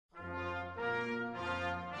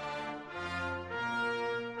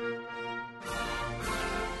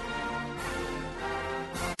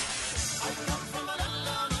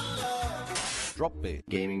Drop Bear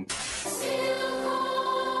Gaming.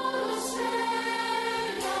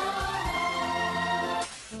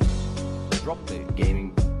 Drop Bear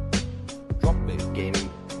Gaming. Drop Bear Gaming.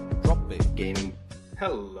 Drop Bear Gaming.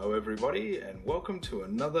 Hello, everybody, and welcome to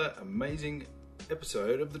another amazing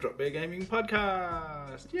episode of the Drop Bear Gaming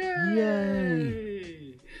Podcast.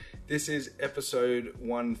 Yay! This is episode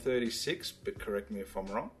 136, but correct me if I'm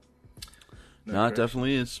wrong. No, it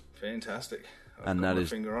definitely is. Fantastic. I've And got that my is-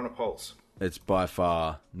 finger on a pulse. It's by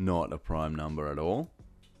far not a prime number at all.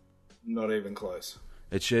 Not even close.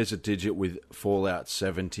 It shares a digit with Fallout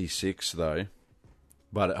 76, though,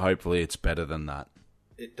 but hopefully it's better than that.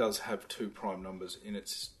 It does have two prime numbers in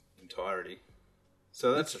its entirety.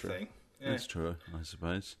 So that's the true. thing. Yeah. That's true, I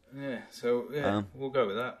suppose. Yeah, so we'll go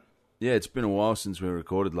with that. Yeah, it's been a while since we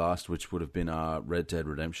recorded last, which would have been our Red Dead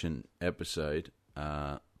Redemption episode,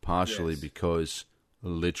 partially Yes. because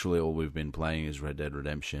literally all we've been playing is Red Dead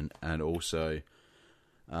Redemption, and also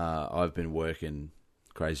I've been working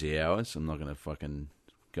crazy hours. I'm not going to fucking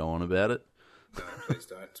go on about it. No, please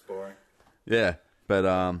don't. It's boring. Yeah, but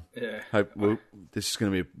Yeah. this is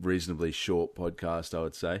going to be a reasonably short podcast, I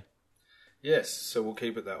would say. Yes, so we'll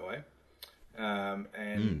keep it that way.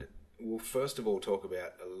 And we'll first of all talk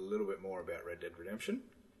about a little bit more about Red Dead Redemption.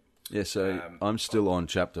 Yeah, so I'm still on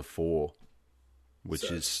chapter 4, which So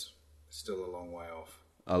is it's still a long way off.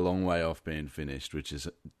 a long way off being finished, which is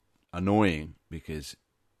annoying because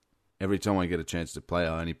every time I get a chance to play,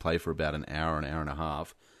 I only play for about an hour and a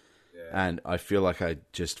half, Yeah. and I feel like I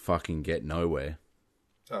just fucking get nowhere.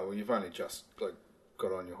 Oh, well, you've only just got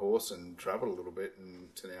on your horse and travelled a little bit, and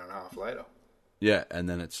it's an hour and a half later. Yeah, and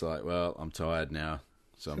then it's like, well, I'm tired now,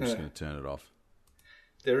 so I'm just going to turn it off.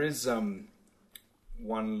 There is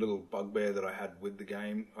one little bugbear that I had with the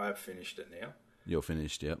game. I have finished it now. You're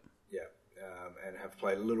finished, yep. Yeah, and have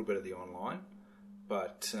played a little bit of the online,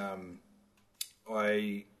 but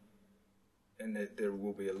there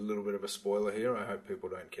will be a little bit of a spoiler here. I hope people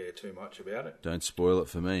don't care too much about it. Don't spoil it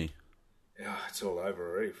for me. Yeah, it's all over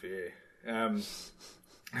already for you.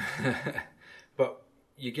 But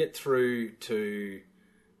you get through to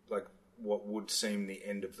what would seem the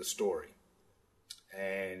end of the story,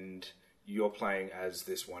 and you're playing as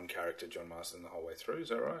this one character, John Marston, the whole way through. Is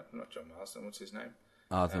that right? Not John Marston. What's his name?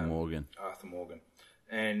 Arthur Morgan. Arthur Morgan.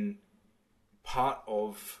 And part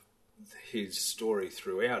of his story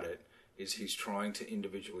throughout it is he's trying to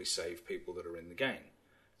individually save people that are in the game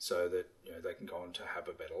so that they can go on to have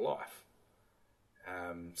a better life.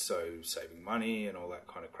 So saving money and all that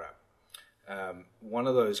kind of crap. One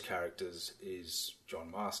of those characters is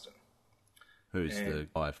John Marston. Who's the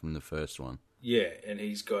guy from the first one? Yeah, and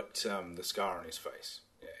he's got the scar on his face.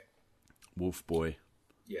 Yeah. Wolf Boy.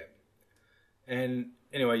 Yeah. And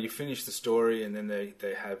anyway, you finish the story, and then they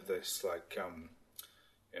have this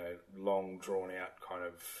long drawn out kind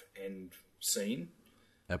of end scene.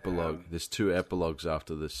 Epilogue. There's 2 epilogues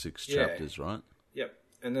after the 6 Yeah. chapters, right? Yep.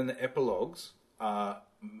 And then the epilogues are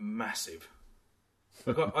massive.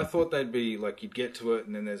 I thought they'd be you'd get to it,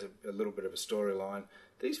 and then there's a little bit of a storyline.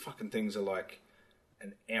 These fucking things are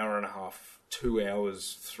an hour and a half, 2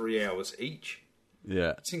 hours, 3 hours each.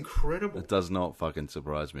 Yeah. It's incredible. It does not fucking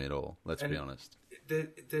surprise me at all, let's be honest. I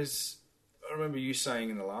remember you saying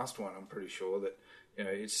in the last one, I'm pretty sure, that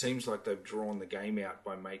it seems like they've drawn the game out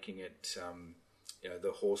by making it,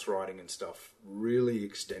 the horse riding and stuff really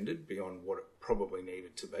extended beyond what it probably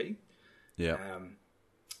needed to be. Yeah.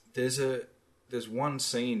 There's one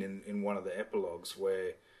scene in one of the epilogues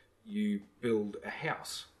where you build a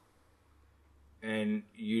house, and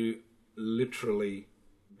you literally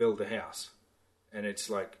build a house, and it's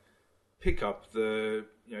pick up the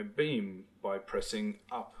beam by pressing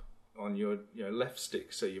up on your left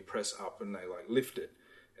stick. So you press up and they lift it,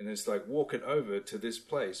 and it's walk it over to this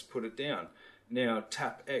place, put it down. Now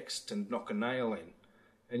tap X to knock a nail in,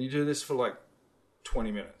 and you do this for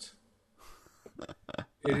 20 minutes.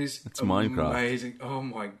 It is It's Minecraft. amazing. Oh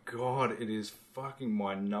my god, it is fucking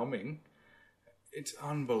mind-numbing. It's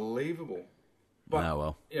unbelievable. But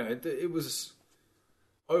well. it was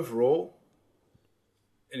overall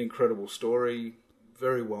an incredible story,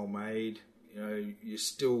 very well made.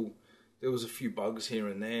 There was a few bugs here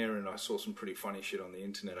and there, and I saw some pretty funny shit on the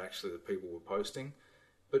internet actually that people were posting.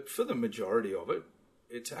 But for the majority of it,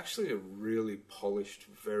 it's actually a really polished,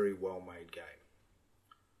 very well made game.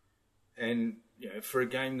 And for a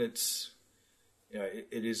game that's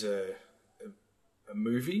it is a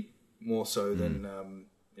movie more so than an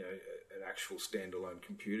actual standalone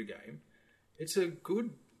computer game. It's a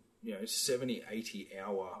good 70, 80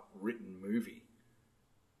 hour written movie,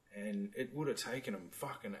 and it would have taken them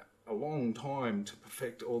fucking a long time to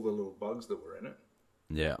perfect all the little bugs that were in it.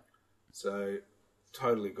 Yeah. So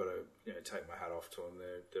totally got to take my hat off to them.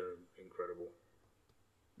 They're incredible.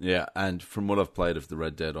 Yeah, and from what I've played of the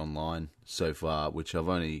Red Dead Online so far, which I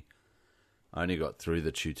only got through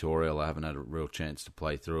the tutorial, I haven't had a real chance to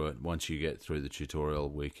play through it. Once you get through the tutorial,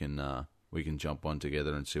 we can jump on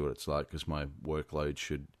together and see what it's like, because my workload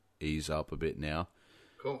should ease up a bit now.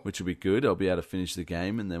 Cool. Which will be good. I'll be able to finish the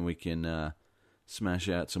game, and then we can smash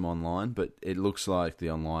out some online. But it looks like the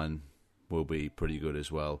online will be pretty good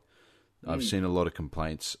as well. I've seen a lot of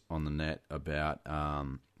complaints on the net about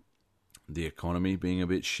the economy being a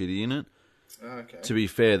bit shitty in it. Okay. To be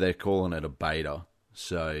fair, they're calling it a beta.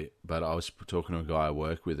 So, but I was talking to a guy I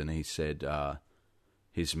work with, and he said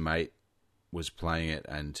his mate was playing it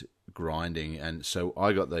and grinding, and so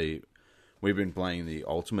we've been playing the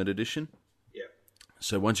Ultimate Edition. Yeah.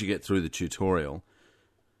 So once you get through the tutorial,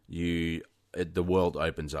 the world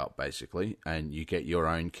opens up basically, and you get your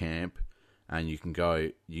own camp, and you can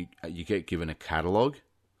go. You get given a catalog,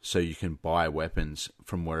 so you can buy weapons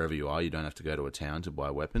from wherever you are. You don't have to go to a town to buy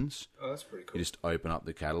weapons. Oh, that's pretty cool. You just open up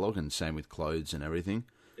the catalog, and same with clothes and everything.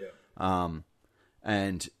 Yeah.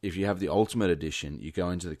 And if you have the Ultimate Edition, you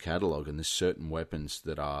go into the catalog, and there's certain weapons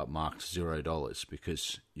that are marked $0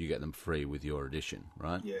 because you get them free with your edition,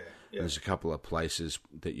 right? Yeah. And there's a couple of places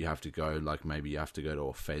that you have to go, like maybe you have to go to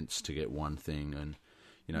a fence to get one thing, and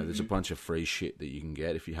there's a bunch of free shit that you can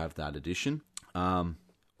get if you have that edition.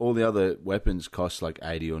 All the other weapons cost like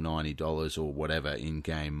 $80 or $90 or whatever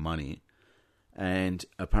in-game money, and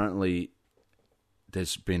apparently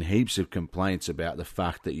there's been heaps of complaints about the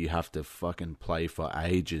fact that you have to fucking play for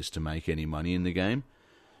ages to make any money in the game,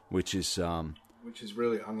 which is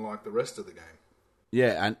really unlike the rest of the game.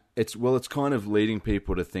 Yeah, and it's kind of leading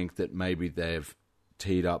people to think that maybe they've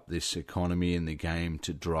teed up this economy in the game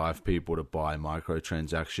to drive people to buy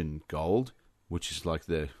microtransaction gold, which is like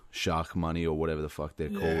the shark money or whatever the fuck they're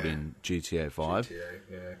called in GTA 5. GTA,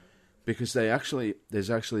 yeah. Because there's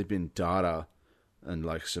actually been data and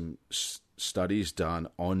like some studies done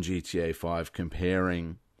on GTA 5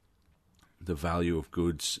 comparing the value of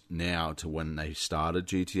goods now to when they started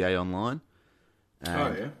GTA Online.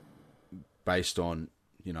 And based on,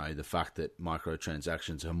 the fact that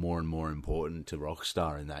microtransactions are more and more important to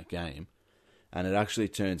Rockstar in that game. And it actually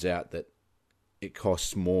turns out that it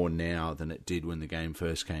costs more now than it did when the game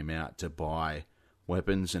first came out to buy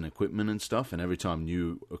weapons and equipment and stuff. And every time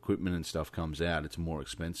new equipment and stuff comes out, it's more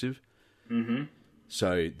expensive. Mm-hmm.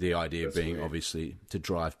 So the idea being obviously to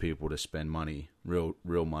drive people to spend money, real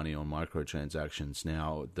money on microtransactions.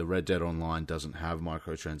 Now, the Red Dead Online doesn't have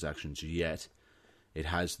microtransactions yet. It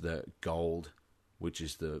has the gold, which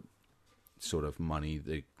is the sort of money,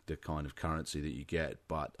 the kind of currency that you get,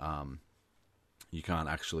 but you can't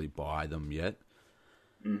actually buy them yet.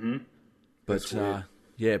 Mm-hmm.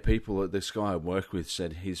 But people, this guy I work with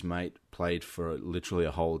said his mate played for literally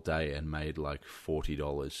a whole day and made like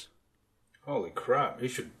 $40. Holy crap, he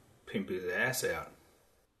should pimp his ass out.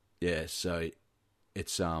 Yeah, so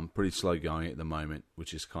it's pretty slow going at the moment,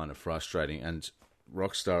 which is kind of frustrating. And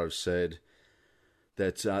Rockstar have said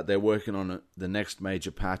that they're working on it. The next major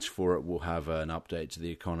patch for it will have an update to the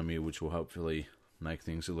economy, which will hopefully make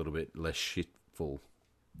things a little bit less shitful,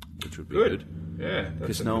 which would be good. Yeah,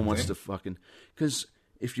 because no one wants to fucking... Because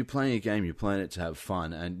if you're playing a game, you're playing it to have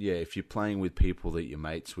fun. And yeah, if you're playing with people that you're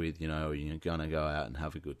mates with, you're going to go out and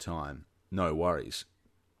have a good time. No worries.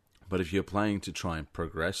 But if you're playing to try and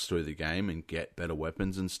progress through the game and get better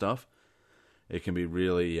weapons and stuff, it can be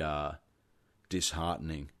really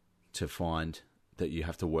disheartening to find that you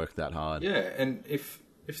have to work that hard. Yeah, and if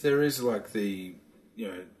there is like the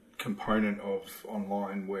component of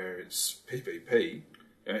online where it's PvP,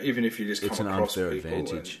 even if you just come across people, it's an unfair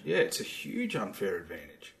advantage. It's a huge unfair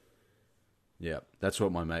advantage. Yeah, that's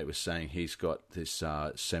what my mate was saying. He's got this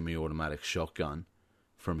semi-automatic shotgun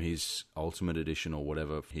from his Ultimate Edition or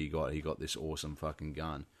whatever he got. He got this awesome fucking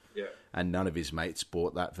gun. Yeah. And none of his mates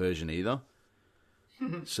bought that version either.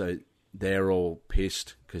 So they're all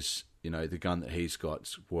pissed because, the gun that he's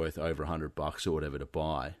got's worth over $100 or whatever to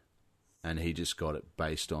buy. And he just got it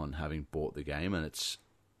based on having bought the game, and it's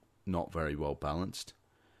not very well balanced.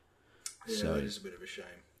 Yeah, so it is a bit of a shame.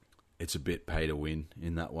 It's a bit pay to win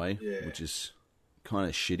in that way, which is kind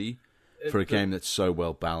of shitty for a game that's so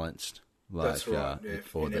well balanced. That's right,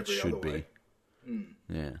 or that should be.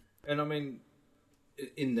 Yeah. And I mean,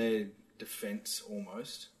 in their defense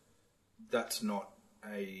almost, that's not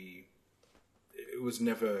it was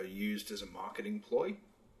never used as a marketing ploy.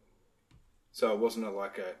 So it wasn't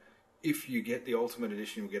if you get the Ultimate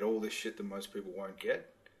Edition, you'll get all this shit that most people won't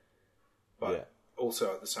get. But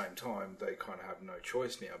also at the same time, they kind of have no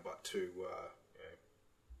choice now but to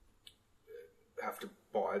have to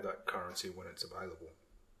buy that currency when it's available.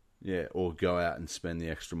 Yeah, or go out and spend the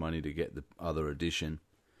extra money to get the other edition.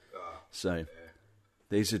 So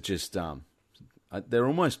these are just they're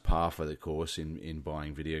almost par for the course in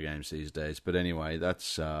buying video games these days. But anyway,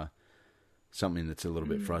 that's something that's a little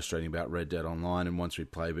bit frustrating about Red Dead Online. And once we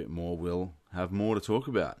play a bit more, we'll have more to talk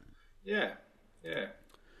about. Yeah.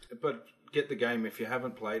 But get the game. If you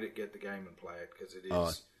haven't played it, get the game and play it, because it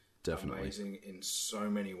is definitely amazing in so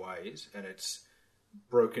many ways, and it's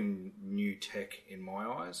broken new tech in my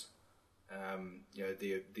eyes.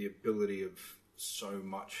 The ability of so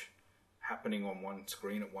much happening on one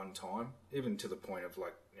screen at one time, even to the point of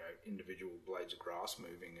individual blades of grass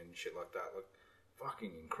moving and shit like that.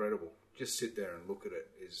 Fucking incredible. Just sit there and look at it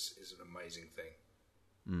is an amazing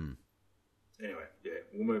thing. Anyway,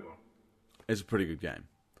 we'll move on. It's a pretty good game.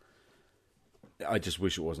 I just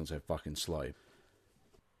wish it wasn't so fucking slow.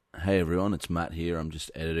 Hey everyone, it's Matt here. I'm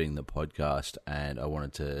just editing the podcast, and I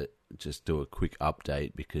wanted to just do a quick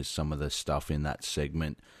update because some of the stuff in that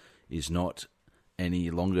segment is not any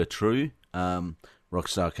longer true.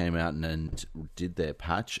 Rockstar came out and did their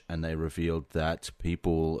patch, and they revealed that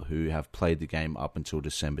people who have played the game up until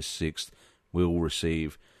December 6th will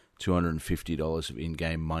receive $250 of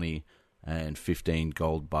in-game money and 15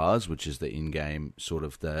 gold bars, which is the in-game sort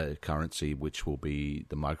of the currency, which will be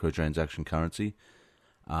the microtransaction currency.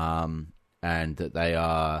 And that they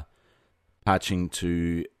are patching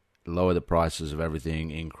to lower the prices of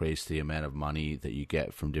everything, increase the amount of money that you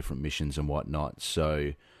get from different missions and whatnot.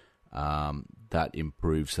 So that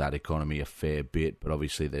improves that economy a fair bit, but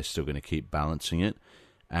obviously they're still going to keep balancing it.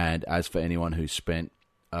 And as for anyone who spent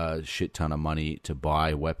a shit ton of money to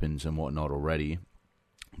buy weapons and whatnot already,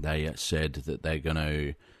 they said that they're going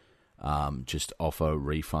to just offer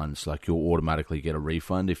refunds. Like, you'll automatically get a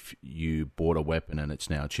refund if you bought a weapon and it's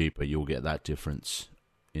now cheaper. You'll get that difference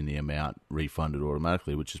in the amount refunded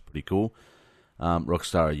automatically, which is pretty cool.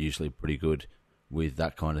 Rockstar are usually pretty good with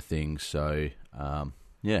that kind of thing. So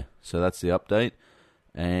so that's the update,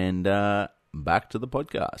 and back to the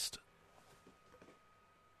podcast.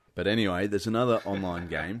 But anyway, there's another online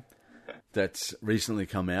game that's recently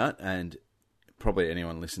come out, and probably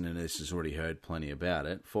anyone listening to this has already heard plenty about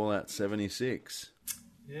it. Fallout 76.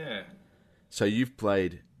 Yeah. So you've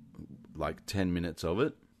played like 10 minutes of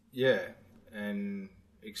it? Yeah, and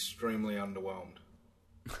extremely underwhelmed.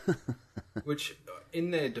 Which,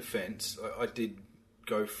 in their defense, I did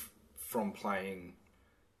go from playing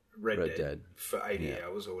Red Dead for 80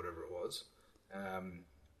 hours or whatever it was,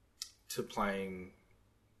 to playing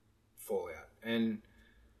Fallout. And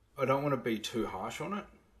I don't want to be too harsh on it,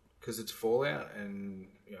 because it's Fallout, and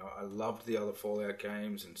I loved the other Fallout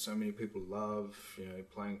games, and so many people love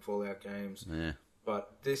playing Fallout games. Yeah.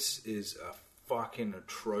 But this is a fucking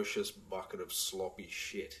atrocious bucket of sloppy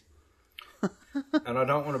shit. And I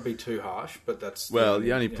don't want to be too harsh, but that's... Well,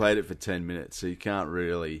 you only played it for 10 minutes, so you can't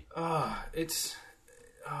really... I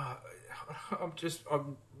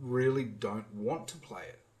really don't want to play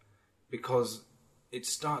it, because it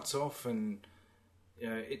starts off and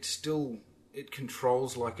it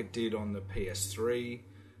controls like it did on the PS3.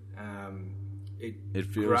 It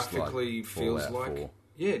feels graphically like feels Fallout like 4.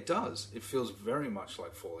 Yeah, it does. It feels very much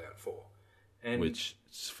like Fallout 4. And which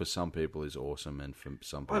for some people is awesome, and for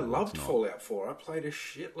some people I loved it's not. Fallout 4. I played a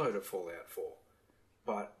shitload of Fallout 4.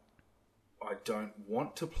 But I don't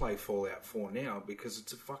want to play Fallout 4 now because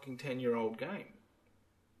it's a fucking 10-year-old game.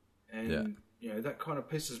 And, that kind of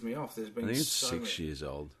pisses me off. There's been I think it's so 6 many... years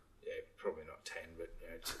old. Yeah, probably not 10, but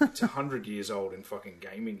it's 100 years old in fucking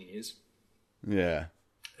gaming years. Yeah.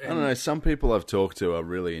 I don't know. Some people I've talked to are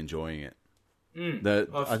really enjoying it.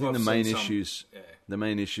 I think the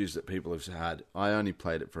main issues that people have had, I only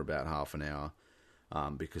played it for about half an hour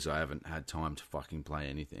because I haven't had time to fucking play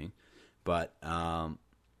anything. But from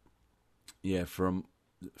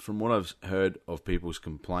what I've heard of people's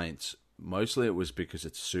complaints, mostly it was because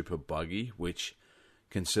it's super buggy, which,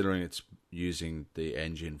 considering it's using the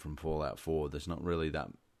engine from Fallout 4, there's not really that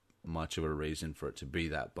much of a reason for it to be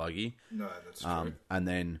that buggy. No, that's true. And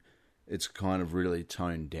then it's kind of really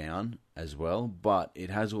toned down as well, but it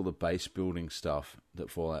has all the base building stuff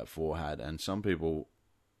that Fallout 4 had, and some people,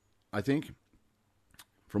 I think,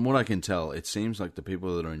 from what I can tell, it seems like the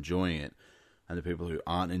people that are enjoying it and the people who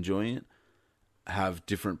aren't enjoying it have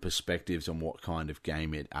different perspectives on what kind of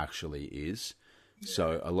game it actually is. Yeah.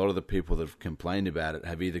 So a lot of the people that have complained about it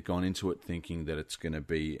have either gone into it thinking that it's going to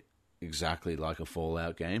be exactly like a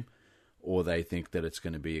Fallout game, or they think that it's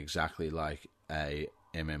going to be exactly like a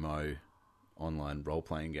MMO online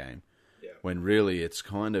role-playing game, when really it's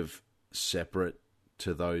kind of separate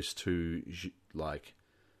to those two like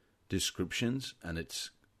descriptions, and it's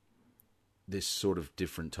this sort of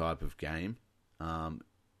different type of game.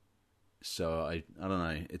 So I don't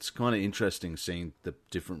know. It's kind of interesting seeing the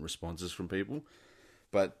different responses from people,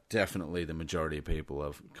 but definitely the majority of people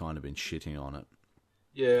have kind of been shitting on it.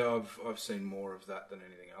 Yeah, I've seen more of that than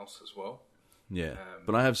anything else as well. Yeah,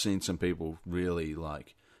 but I have seen some people really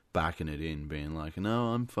like backing it in, being like, "No,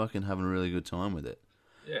 I'm fucking having a really good time with it."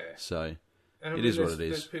 Yeah. So And it is what it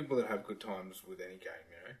There's is. people that have good times with any game,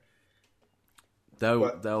 you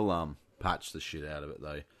know. They'll patch the shit out of it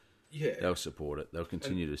though. Yeah. They'll support it. They'll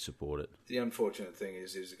continue to support it. The unfortunate thing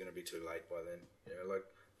is it going to be too late by then? You know, like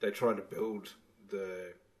they try to build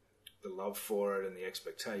the love for it and the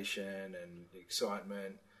expectation and the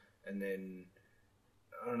excitement, and then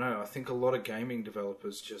I don't know. I think a lot of gaming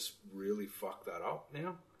developers just really fuck that up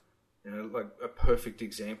now. You know, like a perfect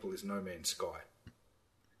example is No Man's Sky.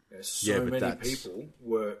 You know, so many people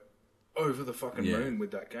were over the fucking moon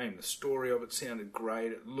with that game. The story of it sounded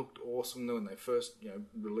great. It looked awesome when they first,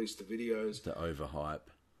 released the videos. The overhype.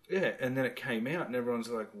 Yeah, and then it came out, and everyone's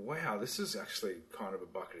like, "Wow, this is actually kind of a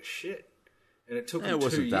bucket of shit." And it took them 2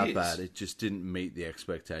 years. It wasn't that bad. It just didn't meet the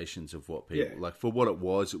expectations of what people like. For what it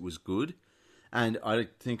was good. And I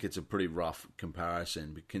think it's a pretty rough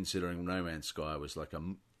comparison, considering No Man's Sky was like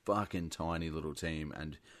a fucking tiny little team,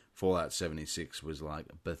 and Fallout 76 was like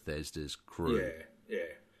Bethesda's crew. Yeah.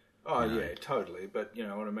 Oh, yeah, totally. But you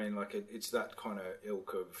know what I mean? Like, it's that kind of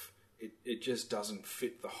ilk of... It just doesn't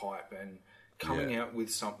fit the hype. And coming out with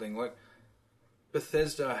something like...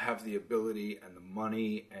 Bethesda have the ability and the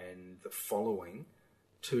money and the following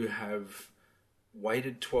to have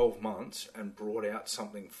waited 12 months and brought out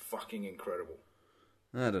something fucking incredible.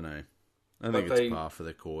 I don't know. I think it's par for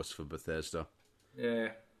the course for Bethesda. Yeah.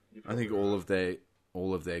 I think all of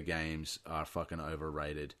their games are fucking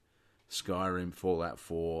overrated. Skyrim, Fallout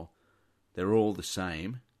 4, they're all the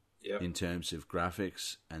same in terms of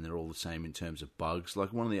graphics, and they're all the same in terms of bugs.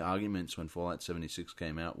 Like, one of the arguments when Fallout 76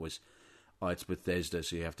 came out was, oh, it's Bethesda,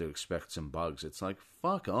 so you have to expect some bugs. It's like,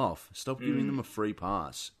 fuck off. Stop giving them a free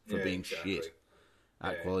pass for being shit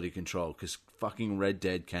at quality control. Because fucking Red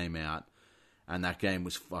Dead came out, and that game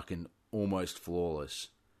was fucking almost flawless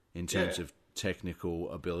in terms of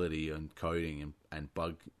technical ability and coding and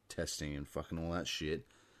bug testing and fucking all that shit.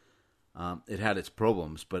 It had its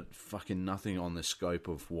problems, but fucking nothing on the scope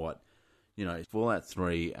of what, Fallout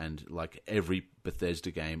 3 and like every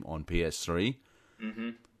Bethesda game on PS3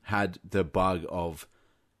 had the bug of,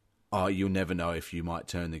 oh, you'll never know if you might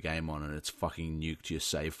turn the game on and it's fucking nuked your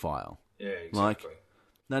save file. Yeah, exactly. Like,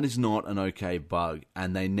 that is not an okay bug,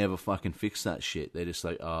 and they never fucking fix that shit. They're just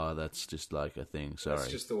like, oh, that's just like a thing, sorry.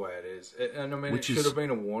 That's just the way it is. And I mean, it should have been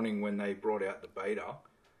a warning when they brought out the beta,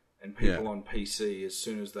 and people on PC, as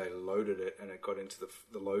soon as they loaded it and it got into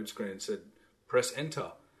the load screen, and said, press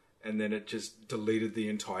enter. And then it just deleted the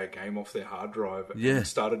entire game off their hard drive and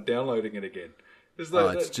started downloading it again.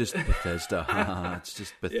 It's just Bethesda. It's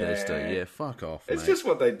just Bethesda. Yeah, fuck off, It's just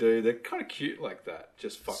what they do. They're kind of cute like that.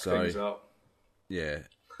 Just fuck things up. Yeah,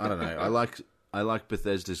 I don't know. I like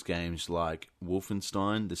Bethesda's games like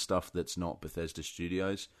Wolfenstein, the stuff that's not Bethesda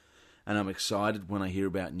Studios. And I'm excited when I hear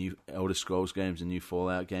about new Elder Scrolls games and new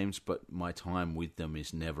Fallout games, but my time with them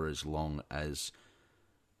is never as long as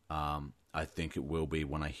I think it will be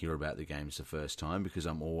when I hear about the games the first time, because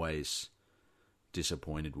I'm always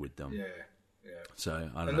disappointed with them. Yeah. So, I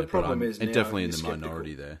don't know. And the problem is now definitely in the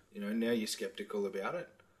minority there. Now you're skeptical about it,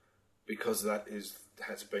 because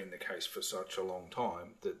has been the case for such a long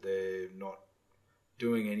time, that they're not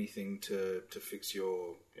doing anything to fix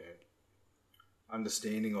your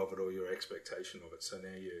understanding of it or your expectation of it. So now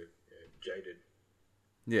you're jaded.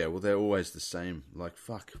 Yeah, well, they're always the same. Like,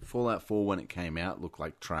 fuck, Fallout 4 when it came out looked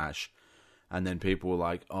like trash. And then people were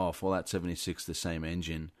like, oh, Fallout 76, the same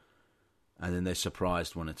engine. And then they're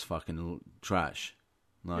surprised when it's fucking trash.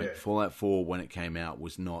 Like, Fallout 4 when it came out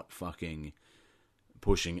was not fucking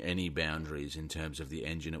pushing any boundaries in terms of the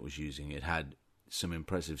engine it was using. It had some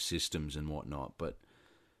impressive systems and whatnot, but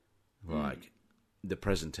like the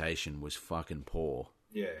presentation was fucking poor.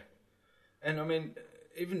 Yeah. And I mean,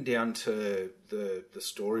 even down to the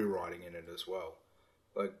story writing in it as well.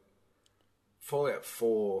 Like, Fallout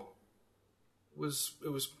 4 was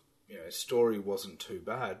story wasn't too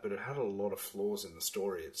bad, but it had a lot of flaws in the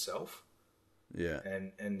story itself. Yeah.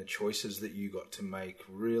 And the choices that you got to make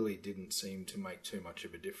really didn't seem to make too much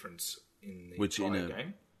of a difference in the entire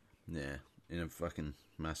game. Yeah, in a fucking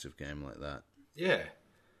massive game like that. Yeah.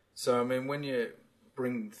 So, I mean, when you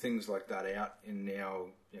bring things like that out in now,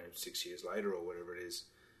 6 years later or whatever it is,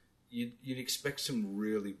 you'd expect some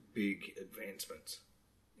really big advancements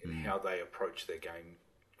in how they approach their game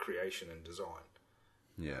creation and design.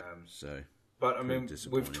 Yeah, so But I mean,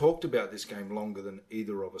 disappointing. we've talked about this game longer than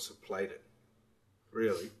either of us have played it,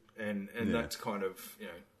 really, and that's kind of, you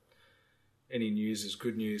know, any news is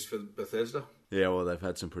good news for Bethesda. Yeah, well, they've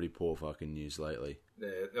had some pretty poor fucking news lately.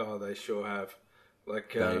 They sure have.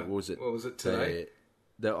 Like, What was it today?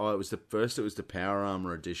 It was the Power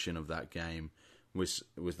Armor edition of that game. Was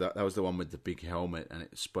that was the one with the big helmet, and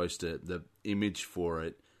it's supposed to, the image for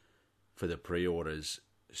it for the pre-orders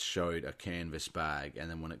showed a canvas bag, and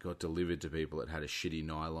then when it got delivered to people, it had a shitty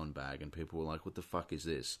nylon bag, and people were like, "What the fuck is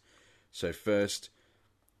this?" So first,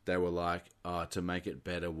 they were like, "To make it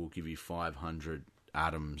better, we'll give you 500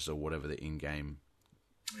 atoms or whatever the in-game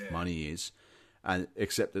money is," and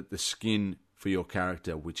except that the skin for your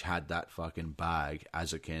character, which had that fucking bag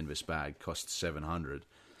as a canvas bag, cost 700,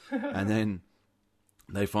 and then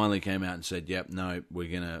they finally came out and said, "Yep, no,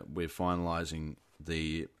 we're finalising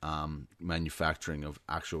the manufacturing of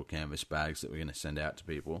actual canvas bags that we're going to send out to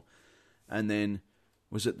people." And then,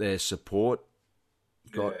 was it their support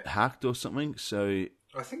got hacked or something? So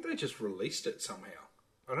I think they just released it somehow.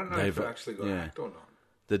 I don't know if it actually got hacked or not.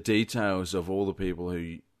 The details of all the people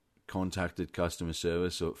who contacted customer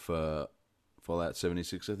service for Fallout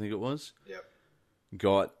 76, I think it was,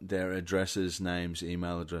 got their addresses, names,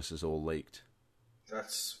 email addresses all leaked.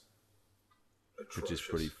 That's atrocious. Which is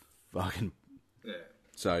pretty fucking... Yeah.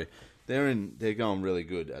 So they're going really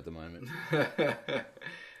good at the moment. But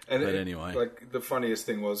anyway, like, the funniest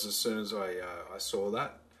thing was, as soon as I saw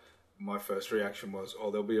that, my first reaction was, "Oh,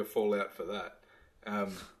 there'll be a Fallout for that,"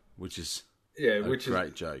 which is a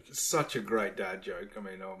great joke. Such a great dad joke. I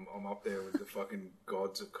mean, I'm up there with the fucking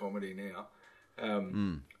gods of comedy now.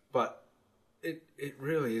 But it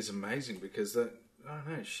really is amazing because I don't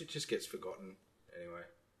know, shit just gets forgotten. Anyway,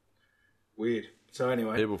 weird. So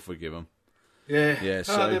anyway, people forgive them. Yeah.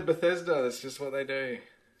 So they're Bethesda. That's just what they do.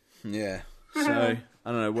 Yeah. So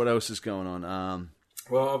I don't know what else is going on.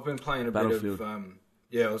 Well, I've been playing a Battlefield. bit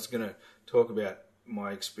of. I was going to talk about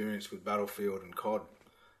my experience with Battlefield and COD.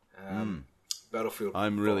 Battlefield.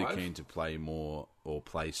 I'm really 5. keen to play more or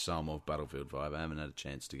play some of Battlefield 5. I haven't had a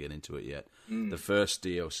chance to get into it yet. The first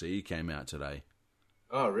DLC came out today.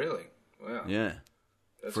 Oh, really? Wow. Yeah.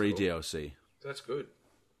 That's Free cool. DLC. That's good.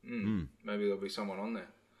 Maybe there'll be someone on there.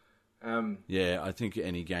 Yeah, I think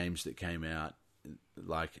any games that came out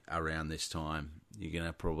like around this time, you're going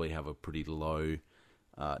to probably have a pretty low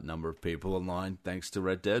number of people online thanks to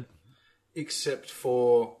Red Dead. Except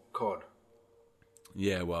for COD.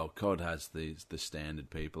 Yeah, well, COD has the standard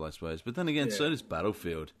people, I suppose. But then again, so does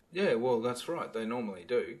Battlefield. Yeah, well, that's right. They normally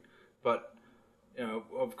do. But, you know,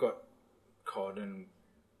 I've got COD and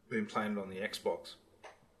been playing it on the Xbox.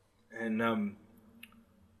 And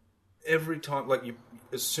every time, like,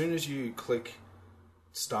 as soon as you click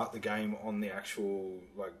start the game on the actual,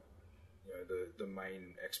 like, you know, the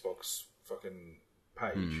main Xbox fucking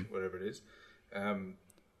page, whatever it is,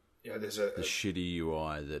 you know, there's the shitty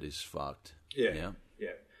UI that is fucked. Yeah.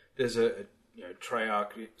 There's a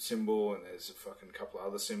Treyarch symbol, and there's a fucking couple of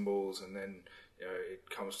other symbols, and then, you know, it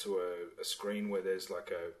comes to a screen where there's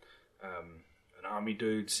like an army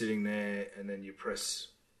dude sitting there, and then you press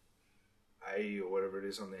A or whatever it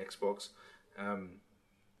is on the Xbox,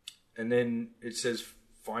 and then it says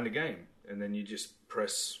find a game, and then you just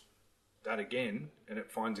press that again, and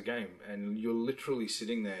it finds a game, and you're literally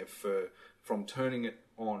sitting there from turning it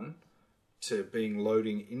on to being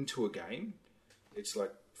loading into a game. It's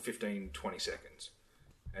like 15, 20 seconds.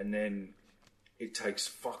 And then it takes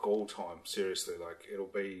fuck all time, seriously. Like, it'll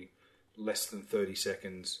be less than 30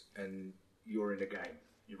 seconds and you're in a game.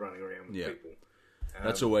 You're running around with people.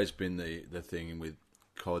 That's always been the thing with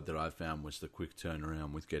COD that I found, was the quick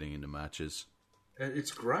turnaround with getting into matches.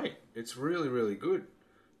 It's great. It's really, really good.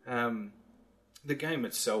 The game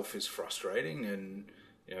itself is frustrating, and,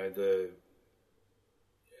 you know, the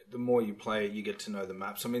more you play it, you get to know the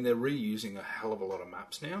maps. I mean, they're reusing a hell of a lot of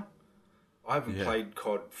maps now. I haven't played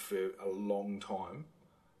COD for a long time.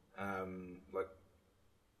 Like,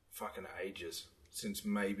 fucking ages. Since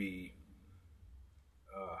maybe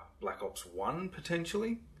Black Ops 1,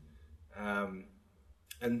 potentially. And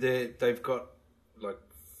they've got, like,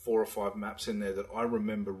 4 or 5 maps in there that I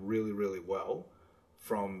remember really, really well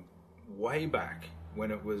from way back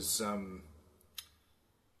when it was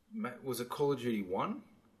it Call of Duty 1?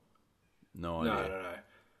 No idea.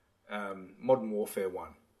 No. Modern Warfare 1,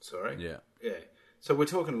 sorry. Yeah. So we're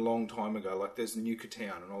talking a long time ago. Like, there's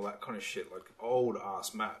Nuketown and all that kind of shit, like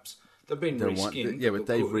old-ass maps. They've been reskinned. But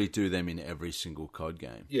they redo them in every single COD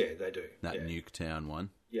game. Yeah, they do. That Nuketown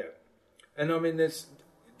one. Yeah. And, I mean,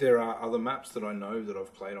 there are other maps that I know that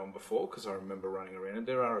I've played on before, because I remember running around. And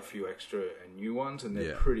there are a few extra and new ones, and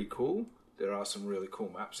they're pretty cool. There are some really cool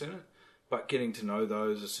maps in it. But getting to know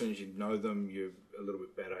those, as soon as you know them, you're a little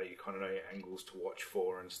bit better. You kind of know your angles to watch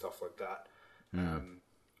for and stuff like that.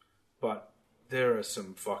 But there are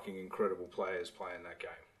some fucking incredible players playing that game.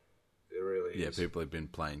 There really is. Yeah, people have been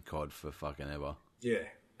playing COD for fucking ever. Yeah,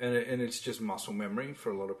 and it's just muscle memory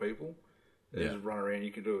for a lot of people. They just run around.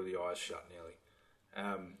 You can do it with your eyes shut nearly.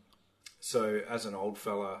 So as an old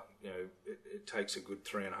fella, it takes a good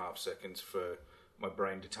 3.5 seconds for my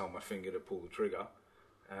brain to tell my finger to pull the trigger.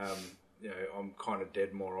 I'm kind of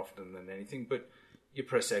dead more often than anything, but you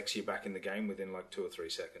press X, you're back in the game within like 2 or 3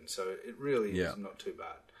 seconds. So it really is not too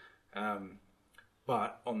bad.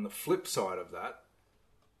 But on the flip side of that,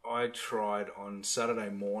 I tried on Saturday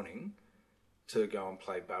morning to go and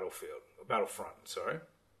play Battlefront,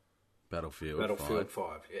 Battlefield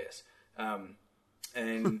 5, yes.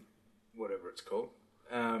 And whatever it's called.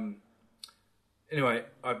 Anyway,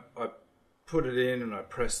 I put it in and I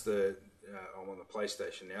press I'm on the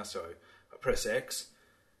PlayStation now, so I press X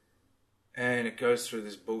and it goes through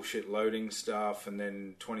this bullshit loading stuff, and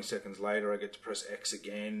then 20 seconds later I get to press X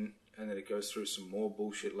again, and then it goes through some more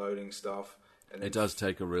bullshit loading stuff. And then it does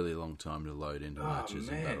take a really long time to load into matches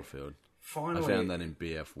in Battlefield. Finally, I found that in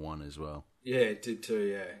BF1 as well. Yeah, it did too,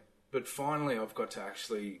 yeah. But finally I've got to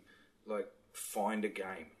actually find a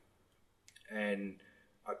game. And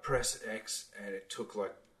I press X and it took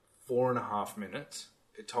 4.5 minutes.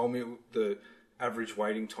 It told me the average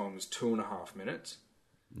waiting time was 2.5 minutes.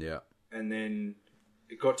 Yeah. And then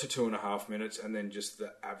it got to 2.5 minutes, and then just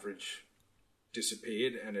the average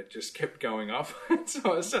disappeared, and it just kept going up.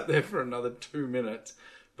 So I sat there for another 2 minutes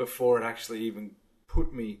before it actually even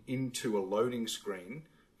put me into a loading screen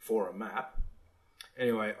for a map.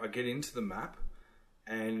 Anyway, I get into the map,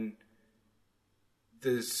 and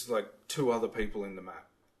there's 2 other people in the map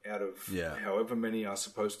out of however many are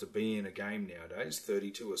supposed to be in a game nowadays,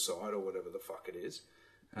 32 a side or whatever the fuck it is.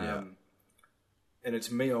 And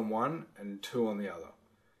it's me on one and 2 on the other.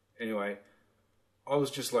 Anyway, I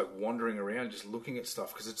was just wandering around, just looking at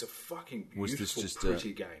stuff, because it's a fucking beautiful,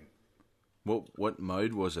 pretty game. What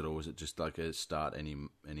mode was it, or was it just a start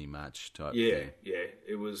any match type thing? Yeah.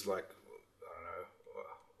 It was I don't know,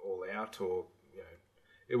 all out, or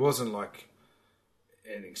it wasn't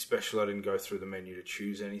anything special. I didn't go through the menu to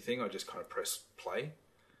choose anything. I just kind of pressed play.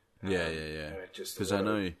 Yeah. Because I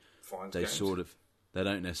know they games. They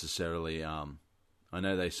don't necessarily. I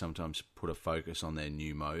know they sometimes put a focus on their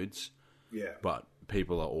new modes. Yeah. But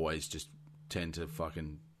people are always just tend to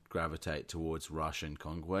fucking gravitate towards Rush and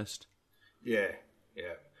Conquest. Yeah.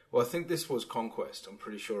 Well, I think this was Conquest. I'm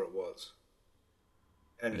pretty sure it was.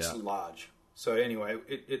 And it's large. So anyway,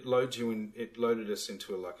 it loads you in. It loaded us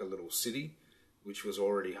into a little city, which was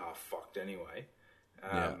already half fucked anyway.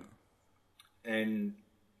 And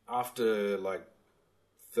after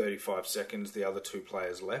 35 seconds, the other 2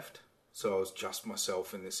 players left. So I was just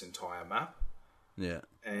myself in this entire map. Yeah.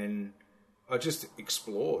 And I just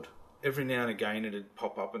explored. Every now and again it'd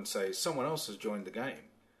pop up and say, someone else has joined the game.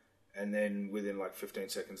 And then within 15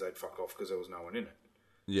 seconds they'd fuck off because there was no one in it.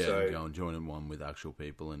 Yeah, so, and go and join one with actual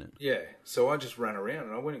people in it. Yeah. So I just ran around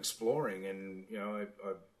and I went exploring, and, I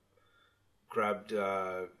grabbed,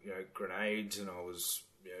 grenades, and I was,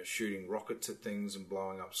 shooting rockets at things and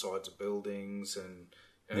blowing up sides of buildings, and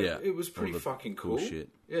it was pretty fucking cool. Shit.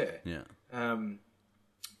 Yeah.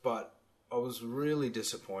 But I was really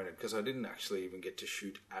disappointed because I didn't actually even get to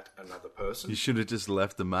shoot at another person. You should have just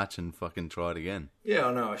left the match and fucking tried again. Yeah,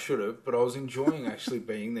 I know, I should have, but I was enjoying actually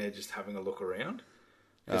being there, just having a look around.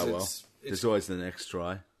 Oh, well. There's always the next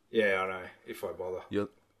try. Yeah, I know, if I bother. You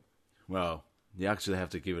actually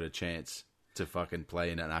have to give it a chance to fucking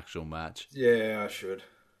play in an actual match. Yeah, I should.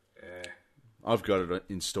 Yeah. I've got it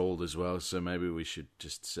installed as well, so maybe we should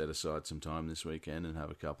just set aside some time this weekend and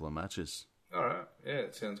have a couple of matches. All right. Yeah,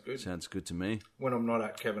 that sounds good. Sounds good to me. When I'm not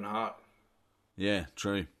at Kevin Hart. Yeah,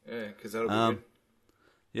 true. Yeah, because that'll be good.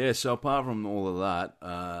 Yeah, so apart from all of that,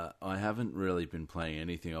 I haven't really been playing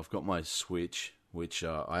anything. I've got my Switch, which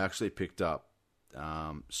I actually picked up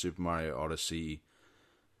Super Mario Odyssey,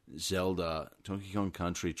 Zelda, Donkey Kong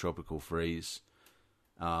Country, Tropical Freeze,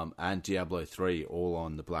 and Diablo 3 all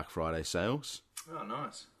on the Black Friday sales. Oh,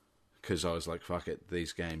 nice. Because I was like, fuck it,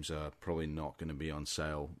 these games are probably not going to be on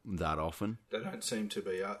sale that often. They don't seem to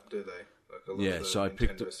be up, do they? A lot of the so I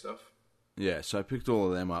picked stuff. Yeah, so I picked all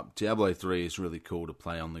of them up. Diablo 3 is really cool to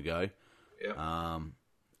play on the go. Yeah.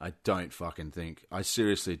 I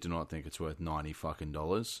seriously do not think it's worth $90 fucking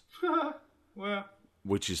dollars. Well,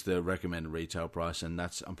 which is the recommended retail price, and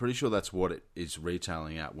I'm pretty sure that's what it is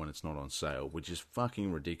retailing at when it's not on sale, which is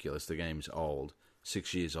fucking ridiculous. The game's old,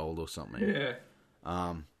 6 years old or something. Yeah.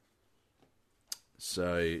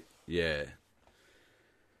 So yeah.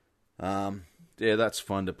 Yeah, that's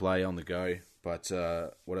fun to play on the go. But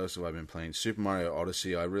what else have I been playing? Super Mario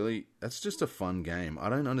Odyssey. That's just a fun game. I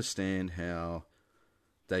don't understand how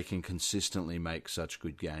they can consistently make such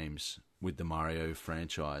good games with the Mario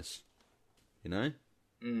franchise. You know?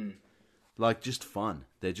 Like, just fun.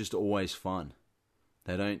 They're just always fun.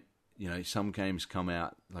 They don't, some games come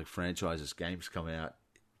out, like games come out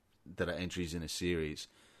that are entries in a series,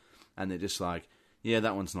 and they're just like, yeah,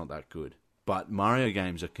 that one's not that good. But Mario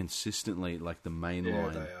games are consistently, like the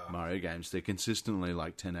mainline Mario games, they're consistently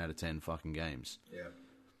like 10 out of 10 fucking games. Yeah.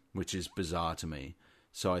 Which is bizarre to me.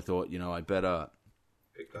 So I thought, I better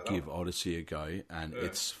give Odyssey a go, and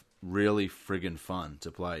it's really friggin' fun to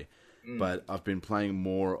play. But I've been playing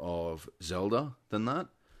more of Zelda than that.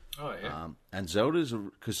 Oh, yeah. And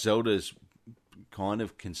because Zelda's kind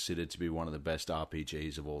of considered to be one of the best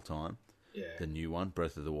RPGs of all time. Yeah. The new one,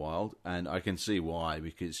 Breath of the Wild. And I can see why,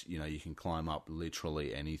 because, you can climb up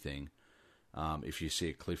literally anything. If you see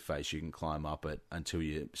a cliff face, you can climb up it until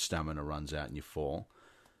your stamina runs out and you fall.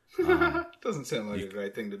 Doesn't sound like a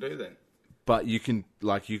great thing to do then. But you can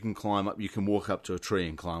climb up, you can walk up to a tree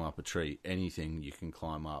and climb up a tree. Anything you can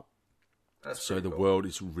climb up. That's so the cool. world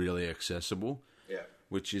is really accessible. Yeah.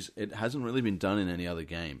 It hasn't really been done in any other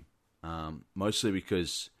game. Mostly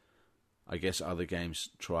because I guess other games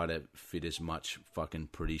try to fit as much fucking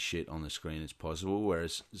pretty shit on the screen as possible,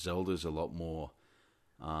 whereas Zelda's a lot more...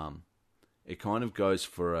 it kind of goes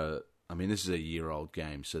for this is a year-old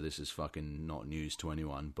game, so this is fucking not news to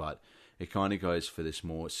anyone, but it kind of goes for this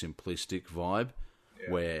more simplistic vibe,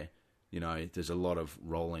 where, there's a lot of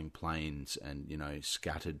rolling plains and,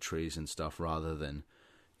 scattered trees and stuff rather than,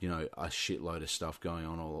 a shitload of stuff going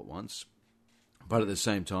on all at once. But at the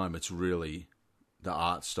same time, it's really... the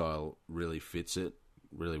art style really fits it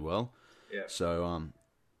really well. Yeah. So,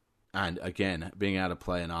 and again, being able to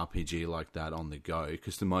play an RPG like that on the go,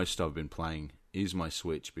 because the most I've been playing is my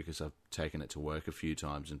Switch, because I've taken it to work a few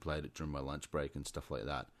times and played it during my lunch break and stuff like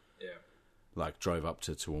that. Yeah. Like, drove up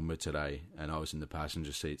to Toowoomba today, and I was in the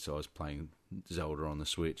passenger seat, so I was playing Zelda on the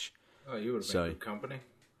Switch. Oh, you would have been good company.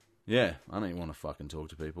 Yeah, I don't even want to fucking talk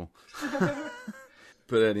to people.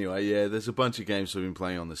 But anyway, yeah, there's a bunch of games I've been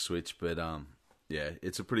playing on the Switch, but yeah,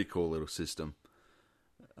 it's a pretty cool little system.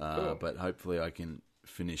 Cool. But hopefully I can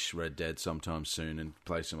finish Red Dead sometime soon and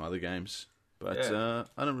play some other games. But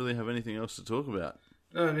I don't really have anything else to talk about.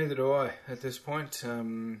 No, neither do I at this point.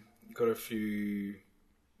 Got a few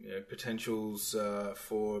potentials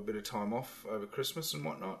for a bit of time off over Christmas and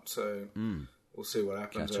whatnot, so we'll see what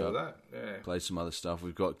happens over that. Yeah. Play some other stuff.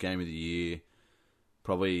 We've got Game of the Year.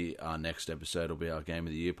 Probably our next episode will be our Game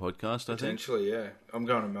of the Year podcast, I think. Potentially, yeah. I'm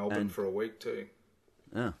going to Melbourne for a week too.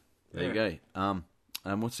 Yeah, there you go.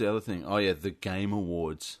 And what's the other thing? Oh, yeah, the Game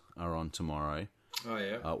Awards are on tomorrow. Oh,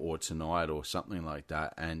 yeah. Or tonight or something like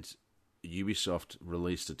that. And Ubisoft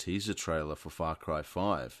released a teaser trailer for Far Cry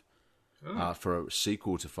 5, for a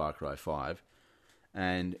sequel to Far Cry 5.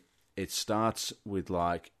 And it starts with,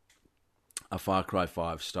 like, a Far Cry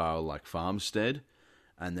 5 style, like, farmstead,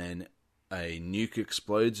 and then a nuke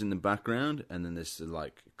explodes in the background, and then there's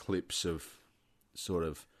like clips of sort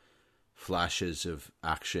of flashes of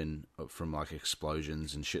action from like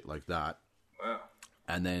explosions and shit like that. Wow.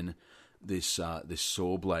 And then this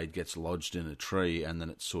saw blade gets lodged in a tree, and then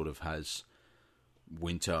it sort of has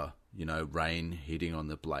winter, rain hitting on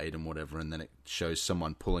the blade and whatever, and then it shows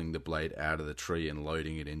someone pulling the blade out of the tree and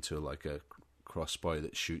loading it into like a crossbow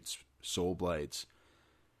that shoots saw blades.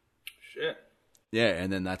 Shit. Yeah,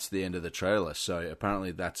 and then that's the end of the trailer. So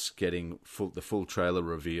apparently that's getting the full trailer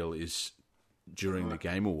reveal is during the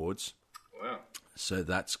Game Awards. Wow. So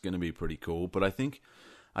that's going to be pretty cool. But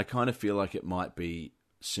I kind of feel like it might be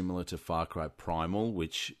similar to Far Cry Primal,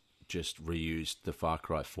 which just reused the Far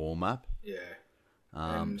Cry 4 map. Yeah.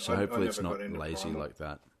 So hopefully it's not lazy Primal. Like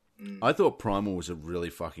that. I thought Primal was a really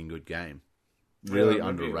fucking good game. Really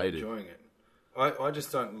underrated. Enjoying it. I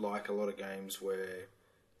just don't like a lot of games where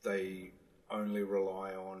they only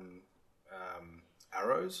rely on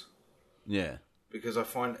arrows. Yeah. Because I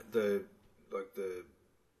find the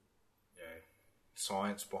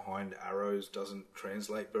science behind arrows doesn't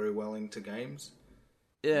translate very well into games.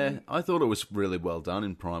 Yeah, I thought it was really well done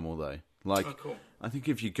in Primal though. Like, cool. I think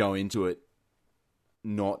if you go into it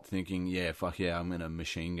not thinking, yeah, fuck yeah, I'm going to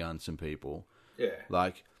machine gun some people. Yeah.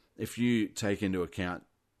 Like, if you take into account,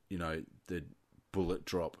 the bullet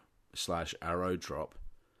drop / arrow drop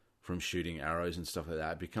from shooting arrows and stuff like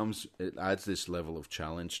that, it adds this level of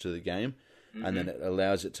challenge to the game, and then it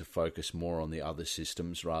allows it to focus more on the other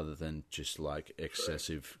systems rather than just like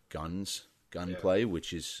excessive gunplay,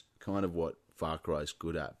 which is kind of what Far Cry is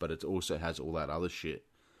good at, but it also has all that other shit.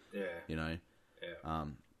 Yeah. Yeah.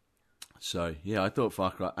 So, yeah, I thought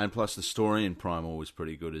Far Cry... And plus the story in Primal was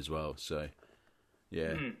pretty good as well, so...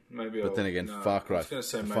 Yeah. Maybe But then again, Far Cry... I was going to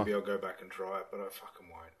say maybe I'll go back and try it, but I fucking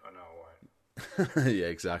won't. I know I won't. Yeah,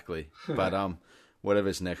 exactly. But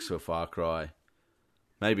whatever's next for Far Cry...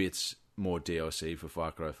 Maybe it's more DLC for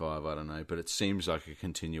Far Cry 5, I don't know. But it seems like a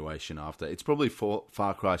continuation after. It's probably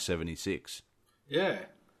Far Cry 76. Yeah.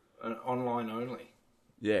 An online only.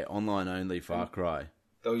 Yeah, online only Far Cry.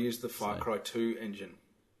 They'll use the Far Cry 2 engine.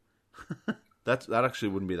 That actually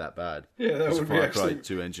wouldn't be that bad. Yeah, that would be Far actually... Cry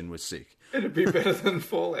 2 engine was sick. It'd be better than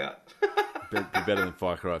Fallout. Be better than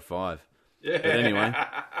Far Cry 5. Yeah. But anyway,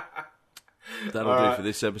 that'll do for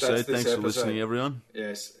this episode. Thanks for listening, everyone.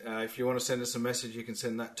 Yes. If you want to send us a message, you can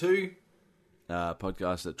send that to...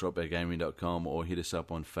 podcast at dropbeargaming.com or hit us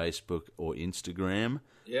up on Facebook or Instagram.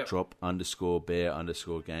 Yep.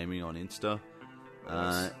 drop_bear_gaming on Insta.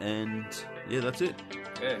 And yeah, that's it.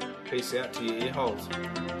 Yeah. Peace out to your ear holes.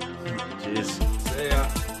 Cheers. See ya.